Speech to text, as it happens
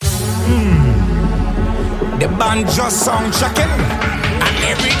The band just sound checking, and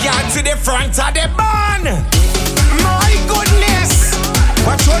every girl to the front of the band. My goodness,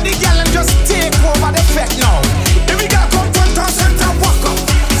 watch how the girl just take over the fete now. Every girl come to